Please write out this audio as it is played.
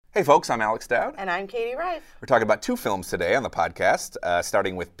Hey folks, I'm Alex Dowd. And I'm Katie Rife. We're talking about two films today on the podcast,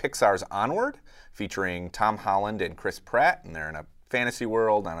 starting with Pixar's Onward, featuring Tom Holland and Chris Pratt, and they're in a fantasy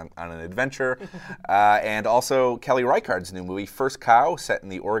world on an adventure, and also Kelly Reichardt's new movie, First Cow, set in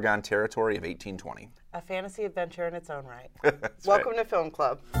the Oregon Territory of 1820. A fantasy adventure in its own right. That's Welcome right. to Film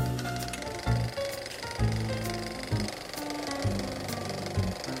Club.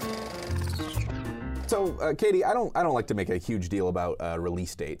 So, Katie, I don't like to make a huge deal about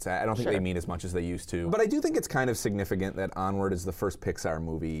release dates. I don't think they mean as much as they used to. But I do think it's kind of significant that Onward is the first Pixar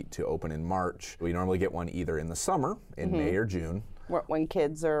movie to open in March. We normally get one either in the summer, in May or June. When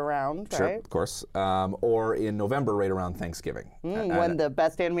kids are around, Sure, right? of course. Or in November, right around Thanksgiving. When the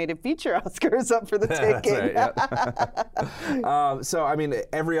Best Animated Feature Oscar is up for the taking. That's right, yeah. So, I mean,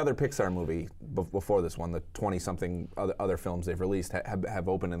 every other Pixar movie before this one, the 20-something other films they've released have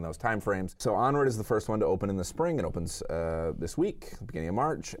opened in those time frames. So Onward is the first one to open in the spring. It opens this week, beginning of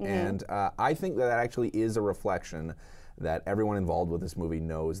March. And I think that actually is a reflection that everyone involved with this movie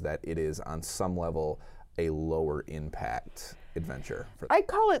knows that it is, on some level, a lower impact adventure. I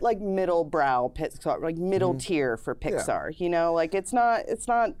call it like middle brow Pixar, like middle tier for Pixar. Yeah. You know, like it's not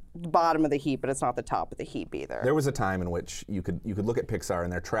the bottom of the heap, but it's not the top of the heap either. There was a time in which you could look at Pixar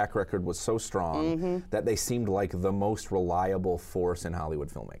and their track record was so strong that they seemed like the most reliable force in Hollywood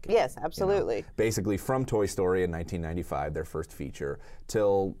filmmaking. Yes, absolutely. You know? Basically, from Toy Story in 1995, their first feature,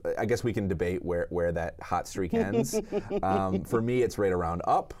 till I guess we can debate where that hot streak ends. For me, it's right around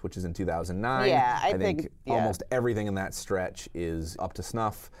Up, which is in 2009. Yeah, I think almost everything in that stretch is up to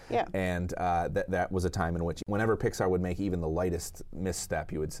snuff. Yeah. And that was a time in which whenever Pixar would make even the lightest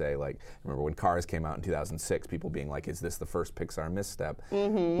misstep, you would say, like, remember when Cars came out in 2006, people being like, is this the first Pixar misstep?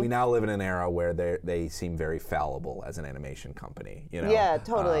 We now live in an era where they seem very fallible as an animation company. You know? Yeah,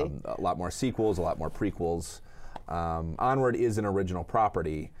 totally. A lot more sequels, a lot more prequels. Onward is an original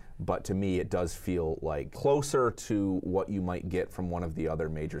property, but to me it does feel like closer to what you might get from one of the other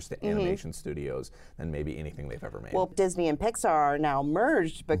major animation studios than maybe anything they've ever made. Well, Disney and Pixar are now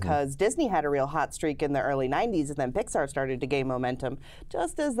merged because Disney had a real hot streak in the early 90s, and then Pixar started to gain momentum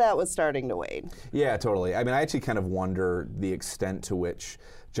just as that was starting to wane. Yeah, totally. I mean, I actually kind of wonder the extent to which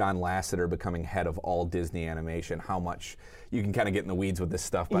John Lasseter becoming head of all Disney animation, how much, you can kind of get in the weeds with this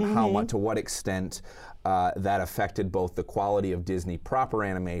stuff, but how much, to what extent that affected both the quality of Disney proper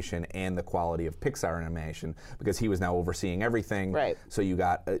animation and the quality of Pixar animation, because he was now overseeing everything. Right. So you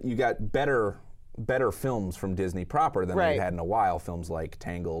got better films from Disney proper than they've had in a while, films like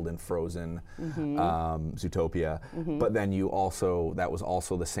Tangled and Frozen, Zootopia, but then that was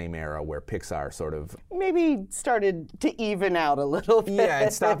also the same era where Pixar sort of maybe started to even out a little bit. Yeah,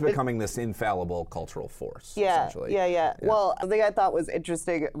 it stopped becoming this infallible cultural force, essentially. Yeah. Well, the thing I thought was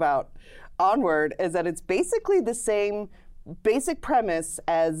interesting about Onward is that it's basically the same basic premise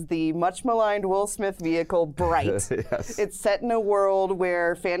as the much maligned Will Smith vehicle Bright. Yes. It's set in a world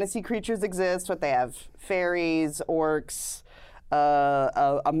where fantasy creatures exist, but they have fairies, orcs,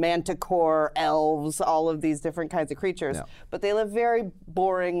 a manticore, elves, all of these different kinds of creatures. Yeah. But they live very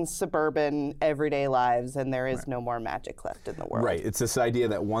boring, suburban, everyday lives, and there is no more magic left in the world. Right. It's this idea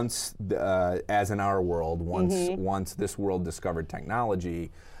that once, as in our world, once this world discovered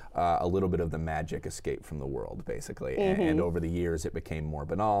technology, a little bit of the magic escaped from the world, basically. And over the years, it became more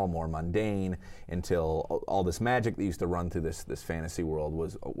banal, more mundane, until all this magic that used to run through this fantasy world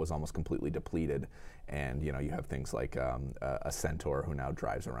was almost completely depleted. And you have things like a centaur who now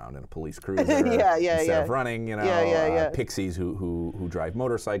drives around in a police cruiser instead of running. Pixies who drive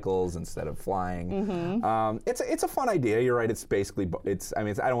motorcycles instead of flying. It's a fun idea. You're right. It's basically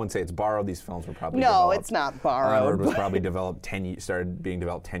I don't want to say it's borrowed. These films were probably developed. It's not borrowed. Onward was probably started being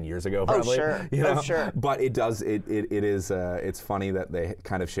developed 10 years ago, probably. Oh, sure. But it does. It is. It's funny that they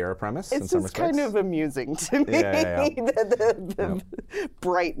kind of share a premise. It's in some just respects. kind of amusing to me. The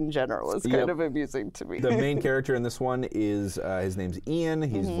Bright in general is kind of amusing to me. The main character in this one is his name's Ian.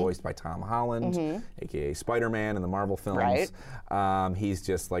 He's voiced by Tom Holland, aka Spider-Man in the Marvel films. Right. He's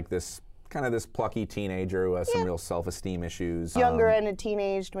just like this plucky teenager who has some real self-esteem issues. Younger and a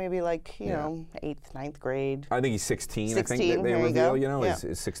teenaged, maybe like, 8th, 9th grade. I think he's 16, 16, I think they reveal, Yeah.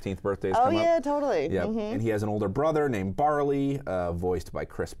 his 16th birthday's Oh, come up. yeah, totally. Yeah, and he has an older brother named Barley, voiced by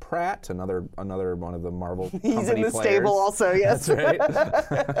Chris Pratt, another one of the Marvel company He's in the players. stable also, yes. That's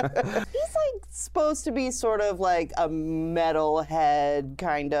right. He's like supposed to be sort of like a metalhead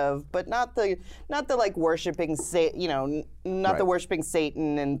kind of, but not the like worshiping, not the worshiping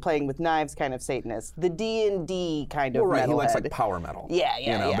Satan and playing with knives kind of Satanist. The D&D kind of metalhead. He likes like power metal.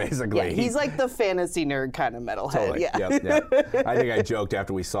 Yeah, basically. Yeah, he's like the fantasy nerd kind of metalhead. Totally. Yeah. Yep. I think I joked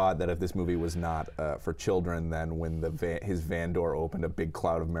after we saw it that if this movie was not for children, then when his van door opened, a big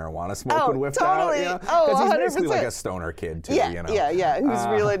cloud of marijuana smoke would whiff out. Totally. Because he's basically like a stoner kid too. Yeah. Who's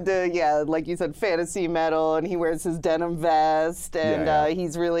real into like you said, fantasy metal, and he wears his denim vest, and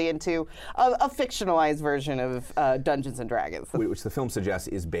he's really into a fictionalized version of Dungeons and Dragons, which the film suggests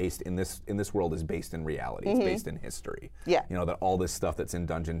is based in this world is based in reality. It's based in history. Yeah. That all this stuff that's in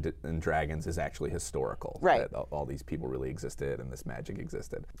Dungeons and Dragons is actually historical. Right. That all these people really existed and this magic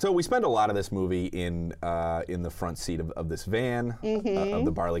existed. So we spend a lot of this movie in the front seat of this van, of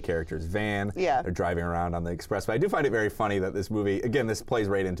the Barley character's van. Yeah. They're driving around on the expressway. I do find it very funny that this movie, again, this plays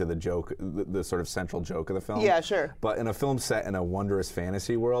right into the joke, the sort of central joke of the film. Yeah, sure. But in a film set in a wondrous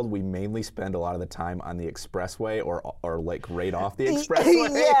fantasy world, we mainly spend a lot of the time on the expressway or like right off the expressway.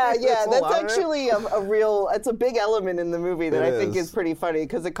 Yeah. That's actually it's a big element in the movie that I think is pretty funny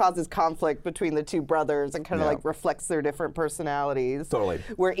because it causes conflict between the two brothers and kind of like reflects their different personalities. Totally.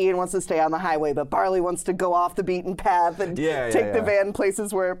 Where Ian wants to stay on the highway, but Barley wants to go off the beaten path and take the van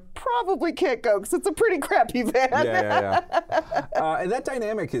places where it probably can't go because it's a pretty crappy van. And that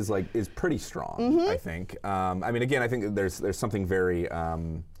dynamic is pretty strong, I think. I mean, again, I think there's something very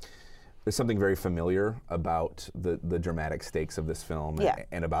familiar about the dramatic stakes of this film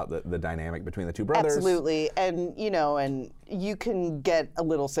and about the dynamic between the two brothers. Absolutely. And you can get a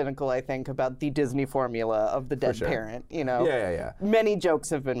little cynical, I think, about the Disney formula of the dead parent, Yeah. Many jokes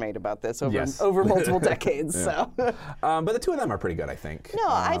have been made about this over multiple decades. So. But the two of them are pretty good, I think. No,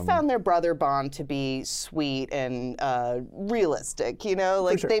 I found their brother bond to be sweet and realistic,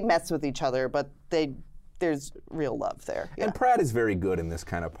 they mess with each other, but there's real love there. Yeah. And Pratt is very good in this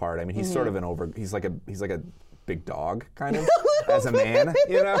kind of part. I mean, he's sort of he's like a big dog, kind of, as a man,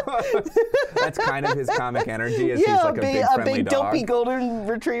 That's kind of his comic energy, he's like a big friendly dog. Dopey golden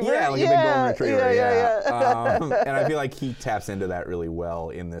retriever. Yeah, like a big golden retriever, yeah. And I feel like he taps into that really well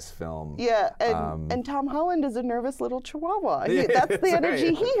in this film. Yeah, and Tom Holland is a nervous little chihuahua. That's the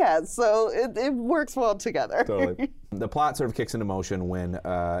energy he has, so it works well together. Totally. The plot sort of kicks into motion when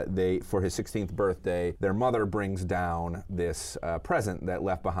for his 16th birthday, their mother brings down this present that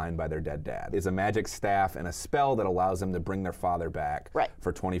left behind by their dead dad. It's a magic staff and a spell that allows them to bring their father back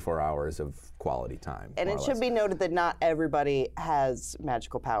for 24 hours of quality time. And it should be noted that not everybody has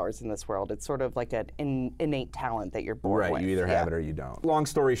magical powers in this world. It's sort of like an innate talent that you're born with. Right, you either have it or you don't. Long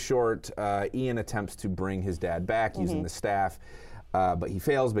story short, Ian attempts to bring his dad back using the staff. But he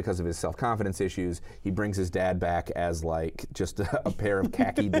fails because of his self-confidence issues. He brings his dad back as like just a pair of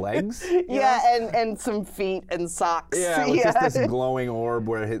khakied legs. And some feet and socks. With just this glowing orb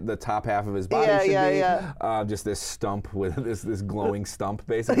where the top half of his body should be. Just this stump with this glowing stump,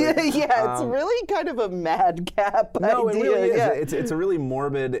 basically. It's really kind of a madcap idea. No, it really is. It's a really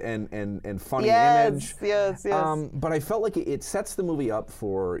morbid and funny image. Yes. But I felt like it sets the movie up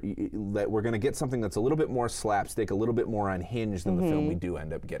for that we're going to get something that's a little bit more slapstick, a little bit more unhinged than the film we do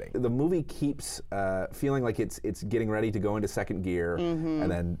end up getting. The movie keeps feeling like it's getting ready to go into second gear and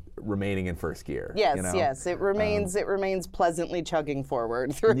then remaining in first gear. Yes. It remains pleasantly chugging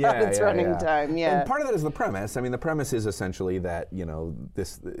forward throughout its running time. Yeah. And part of that is the premise. I mean, the premise is essentially that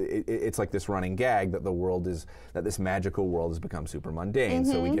it's like this running gag that this magical world has become super mundane.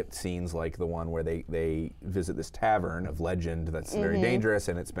 So we get scenes like the one where they visit this tavern of legend that's very dangerous,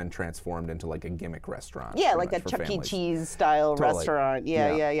 and it's been transformed into like a gimmick restaurant. Yeah, like a Chuck E. Cheese style restaurant.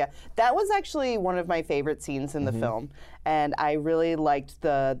 Yeah. That was actually one of my favorite scenes in the film, and I really liked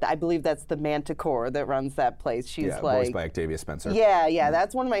I believe that's the Manticore that runs that place. She's voiced by Octavia Spencer. Yeah,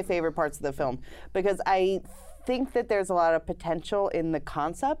 that's one of my favorite parts of the film because I think that there's a lot of potential in the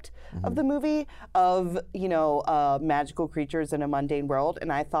concept of the movie of magical creatures in a mundane world,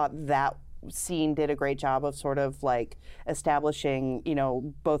 and I thought that scene did a great job of sort of like establishing,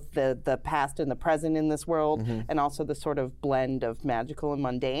 both the past and the present in this world, and also the sort of blend of magical and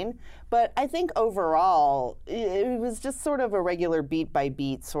mundane. But I think overall, it was just sort of a regular beat by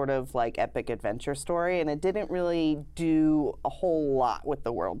beat sort of like epic adventure story, and it didn't really do a whole lot with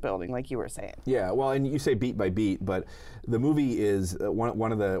the world building, like you were saying. Yeah, well, and you say beat by beat, but the movie is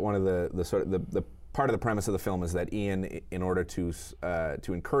one of the sort of the part of the premise of the film is that Ian, in order to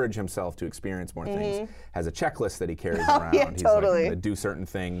encourage himself to experience more things, has a checklist that he carries around. He's like, I'm going to do certain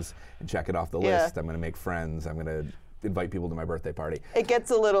things and check it off the list. I'm going to make friends. I'm going to invite people to my birthday party. It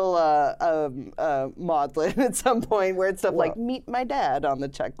gets a little maudlin at some point where it's stuff like, meet my dad on the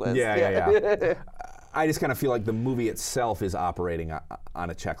checklist. Yeah. I just kind of feel like the movie itself is operating on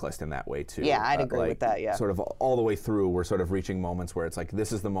a checklist in that way too. Yeah, I'd agree with that, yeah. Sort of all the way through, we're sort of reaching moments where it's like,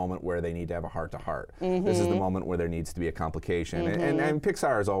 this is the moment where they need to have a heart-to-heart. This is the moment where there needs to be a complication. And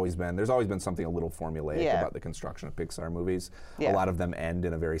Pixar has always been, there's always been something a little formulaic about the construction of Pixar movies. A lot of them end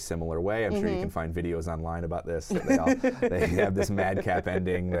in a very similar way. I'm sure you can find videos online about this. They have this madcap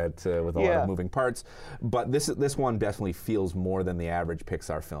ending that with a lot of moving parts. But this one definitely feels more than the average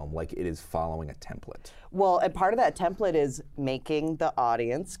Pixar film, like it is following a template. Well, and part of that template is making the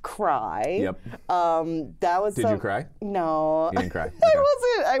audience cry. Yep. That was. Did you cry? No. You didn't cry.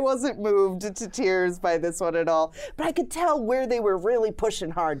 Okay. I wasn't moved to tears by this one at all. But I could tell where they were really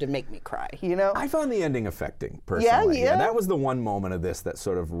pushing hard to make me cry. You know. I found the ending affecting personally. Yeah. That was the one moment of this that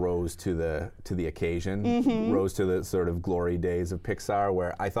sort of rose to the occasion, rose to the sort of glory days of Pixar,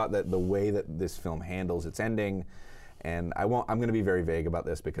 where I thought that the way that this film handles its ending. And I'm going to be very vague about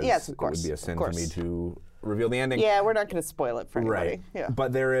this because it would be a sin for me to reveal the ending. Yeah, we're not going to spoil it for anybody. Right. Yeah.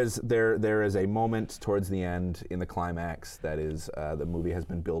 But there is a moment towards the end in the climax that is the movie has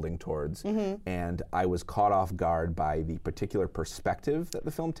been building towards, and I was caught off guard by the particular perspective that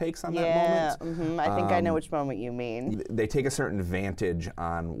the film takes on that moment. I think I know which moment you mean. They take a certain vantage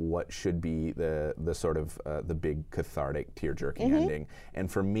on what should be the sort of the big cathartic, tear-jerking ending,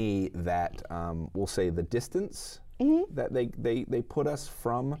 and for me that we'll say the distance that they put us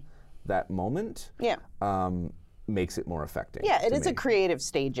from that moment makes it more affecting. Yeah, it is a creative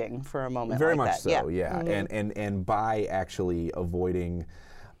staging for a moment very like much that. So, yeah. And by actually avoiding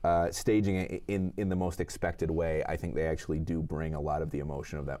staging it in the most expected way, I think they actually do bring a lot of the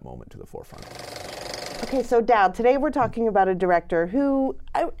emotion of that moment to the forefront. Okay, so Dad, today we're talking about a director who,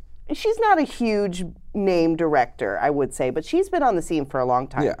 she's not a huge name director, I would say, but she's been on the scene for a long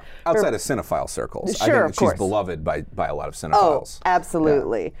time. Yeah, outside of cinephile circles. Sure, I think of course. She's beloved by a lot of cinephiles. Oh,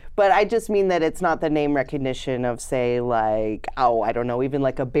 absolutely. Yeah. But I just mean that it's not the name recognition of, say, like, I don't know, even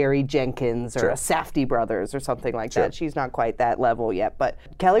like a Barry Jenkins or a Safdie brothers or something like that. She's not quite that level yet. But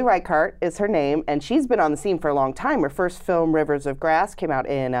Kelly Reichardt is her name, and she's been on the scene for a long time. Her first film, Rivers of Grass, came out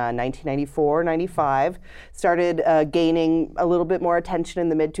in 1994, 95. Started gaining a little bit more attention in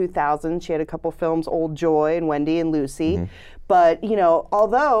the mid-2000s. She had a couple films, Old Joy and Wendy and Lucy. But, you know,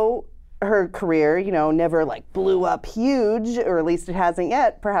 although her career, you know, never like blew up huge, or at least it hasn't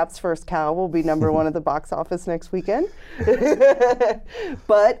yet, perhaps First Cow will be #1 at the box office next weekend.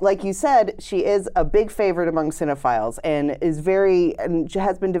 But like you said, she is a big favorite among cinephiles and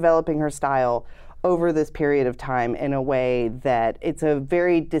has been developing her style over this period of time in a way that it's a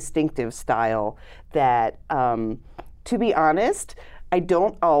very distinctive style that, to be honest, I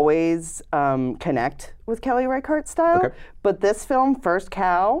don't always connect with Kelly Reichardt's style, but this film, First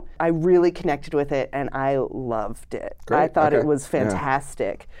Cow, I really connected with it and I loved it. Great. I thought it was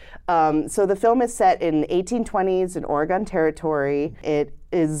fantastic. So the film is set in 1820s in Oregon Territory. It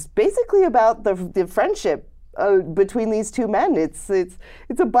is basically about the friendship between these two men. It's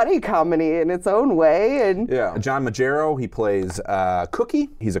a buddy comedy in its own way. And John Magero, he plays Cookie.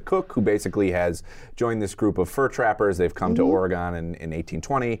 He's a cook who basically has joined this group of fur trappers. They've come to Oregon in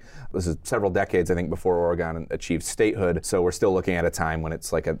 1820. This is several decades, I think, before Oregon achieved statehood. So we're still looking at a time when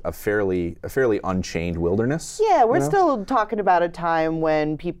it's like a fairly unchained wilderness. Yeah, we're still talking about a time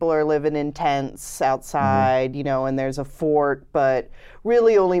when people are living in tents outside, you know, and there's a fort, but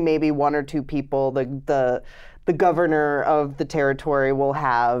really only maybe one or two people. The governor of the territory will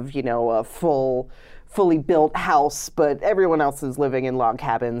have, you know, a fully built house, but everyone else is living in log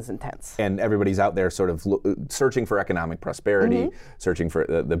cabins and tents. And everybody's out there sort of searching for economic prosperity, searching for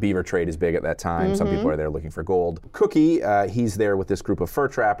the beaver trade is big at that time. Some people are there looking for gold. Cookie, he's there with this group of fur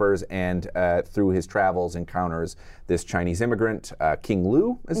trappers, and through his travels encounters this Chinese immigrant, King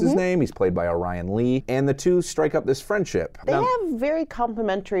Lu is his name. He's played by Orion Lee. And the two strike up this friendship. They have very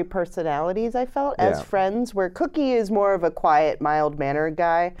complementary personalities, I felt, as friends, where Cookie is more of a quiet, mild-mannered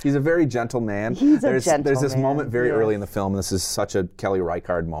guy. He's a very gentle man. There's this moment very early in the film. This is such a Kelly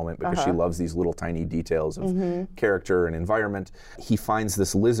Reichardt moment because she loves these little tiny details of character and environment. He finds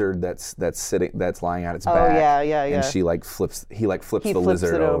this lizard that's lying on its back. And he flips the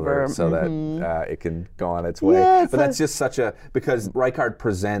lizard over so that it can go on its way. But that's just because Reichardt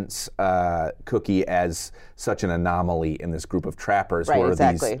presents Cookie as such an anomaly in this group of trappers who are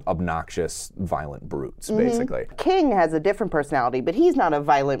these obnoxious, violent brutes, basically. King has a different personality, but he's not a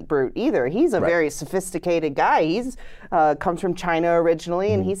violent brute either. He's a very sophisticated guy. He's comes from China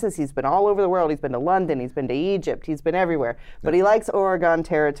originally, and he says he's been all over the world. He's been to London, he's been to Egypt, he's been everywhere. But he likes Oregon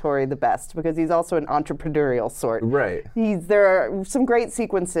Territory the best because he's also an entrepreneurial sort. Right. There are some great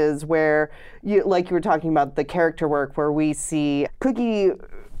sequences where, like you were talking about, the character work where we see Cookie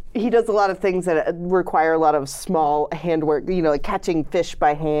he does a lot of things that require a lot of small handwork, like catching fish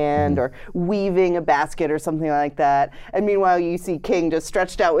by hand or weaving a basket or something like that. And meanwhile, you see King just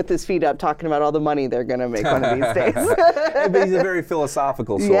stretched out with his feet up talking about all the money they're going to make one of these days. But he's a very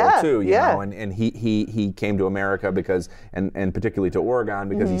philosophical soul, too, you know, and he came to America because, and particularly to Oregon,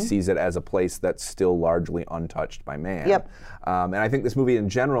 because he sees it as a place that's still largely untouched by man. Yep. And I think this movie in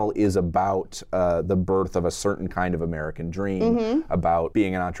general is about the birth of a certain kind of American dream, about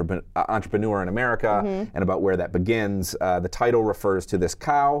being an entrepreneur in America, and about where that begins. The title refers to this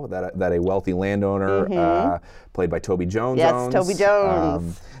cow that a wealthy landowner, played by Toby Jones, owns. Yes, Toby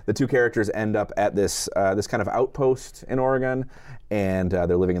Jones. The two characters end up at this kind of outpost in Oregon, and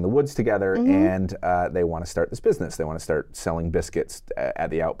they're living in the woods together, and they want to start this business. They want to start selling biscuits at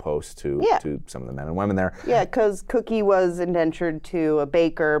the outpost to some of the men and women there. Yeah, because Cookie was indentured to a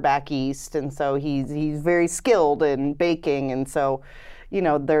baker back east, and so he's very skilled in baking, and so,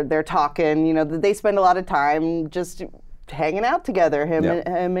 they're talking. They spend a lot of time just hanging out together,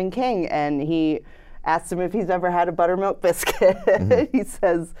 him and King, and he asks him if he's ever had a buttermilk biscuit. He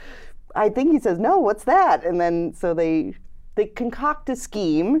says, no, what's that? And then so they concoct a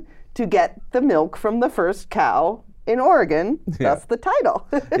scheme to get the milk from the first cow in Oregon. That's the title.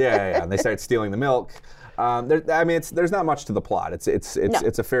 And they start stealing the milk. There's not much to the plot. It's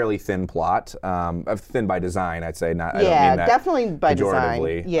a fairly thin plot, thin by design, I'd say. Not, I don't mean that definitely by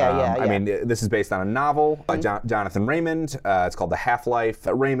pejoratively. design. I mean, this is based on a novel by Jonathan Raymond. It's called The Half-Life.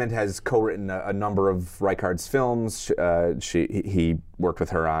 Raymond has co-written a number of Reichardz's films. He worked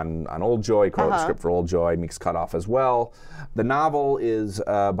with her on Old Joy, co-wrote the script for Old Joy, Meek's Cutoff as well. The novel is,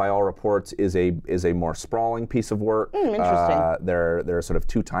 by all reports, is a more sprawling piece of work. Interesting. There are sort of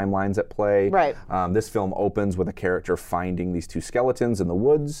two timelines at play. Right. This film opens with a character finding these two skeletons in the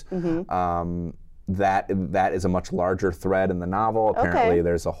woods. That is a much larger thread in the novel. Apparently,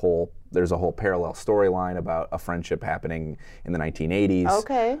 there's a whole parallel storyline about a friendship happening in the 1980s.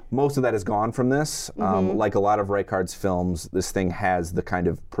 Okay. Most of that is gone from this. Like a lot of Reichardz's films, this thing has the kind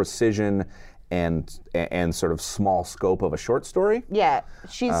of precision and sort of small scope of a short story. Yeah,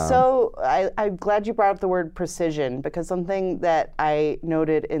 she's I'm glad you brought up the word precision, because something that I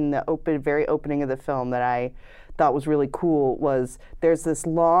noted in the very opening of the film that I thought was really cool was there's this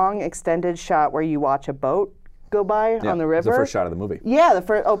long extended shot where you watch a boat go by on the river. It's the first shot of the movie. Yeah, the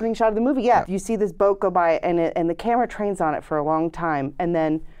first opening shot of the movie. Yeah, you see this boat go by, and the camera trains on it for a long time, and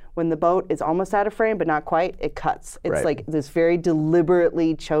then when the boat is almost out of frame but not quite, it cuts. It's like this very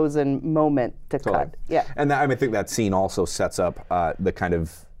deliberately chosen moment to cut. Yeah, and I think that scene also sets up the kind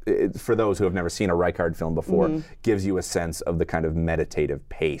of, for those who have never seen a Reichardt film before, gives you a sense of the kind of meditative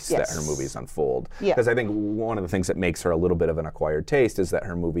pace that her movies unfold. Because I think one of the things that makes her a little bit of an acquired taste is that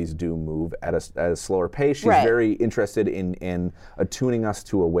her movies do move at a slower pace. She's very interested in attuning us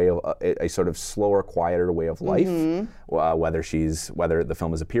to a way of a sort of slower, quieter way of life. Whether the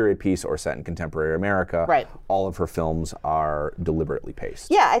film is a period piece or set in contemporary America, all of her films are deliberately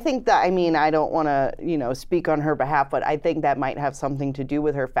paced. Yeah, I think that, I don't want to, speak on her behalf, but I think that might have something to do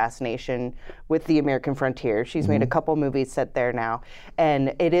with her fascination with the American frontier. She's made a couple movies set there now,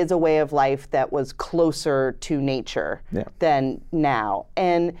 and it is a way of life that was closer to nature than now.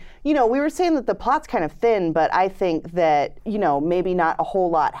 And, we were saying that the plot's kind of thin, but I think that, maybe not a whole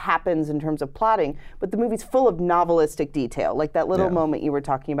lot happens in terms of plotting, but the movie's full of novelistic detail, like that little moment you were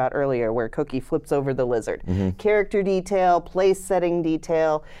talking about earlier where Cookie flips over the lizard. Character detail, place setting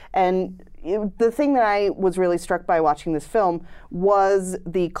detail, and the thing that I was really struck by watching this film was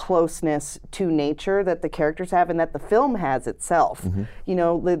the closeness to nature that the characters have and that the film has itself.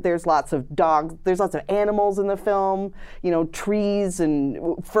 There's lots of dogs, there's lots of animals in the film, trees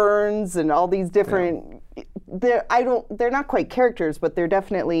and ferns and all these different, they're not quite characters, but they're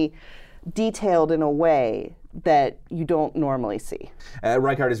definitely detailed in a way that you don't normally see.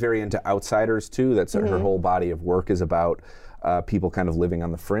 Reichardt is very into outsiders too. That's her whole body of work is about people kind of living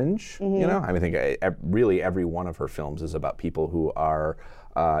on the fringe. I think really every one of her films is about people who are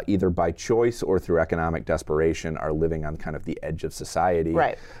either by choice or through economic desperation are living on kind of the edge of society.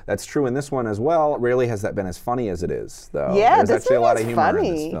 Right. That's true in this one as well. Rarely has that been as funny as it is, though. Yeah, there's this actually a lot of humor funny.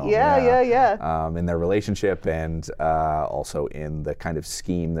 in this film. Yeah. In their relationship and also in the kind of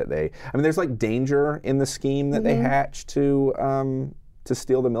scheme that they. There's like danger in the scheme that they hatch to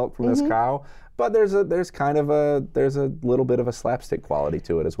steal the milk from this cow. But there's a little bit of a slapstick quality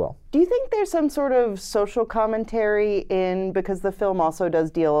to it as well. Do you think there's some sort of social commentary because the film also does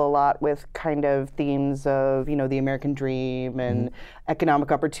deal a lot with kind of themes of, the American dream and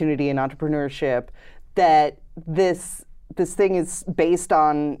economic opportunity and entrepreneurship, that this this thing is based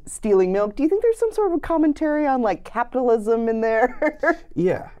on stealing milk. Do you think there's some sort of a commentary on like capitalism in there?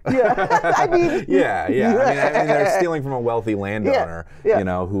 Yeah. Yeah. I mean, yeah. I mean, they're stealing from a wealthy landowner, you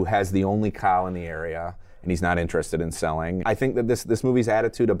know, who has the only cow in the area, and he's not interested in selling. I think that this movie's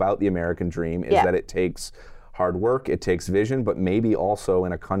attitude about the American dream is that it takes hard work, it takes vision, but maybe also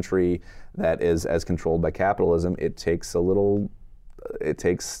in a country that is as controlled by capitalism, it takes a little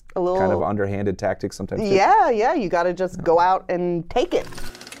kind of underhanded tactics sometimes. Yeah, you got to just go out and take it.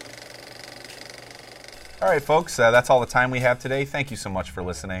 All right, folks, that's all the time we have today. Thank you so much for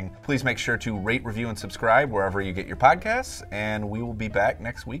listening. Please make sure to rate, review, and subscribe wherever you get your podcasts, and we will be back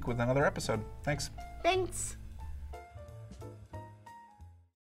next week with another episode. Thanks. Thanks.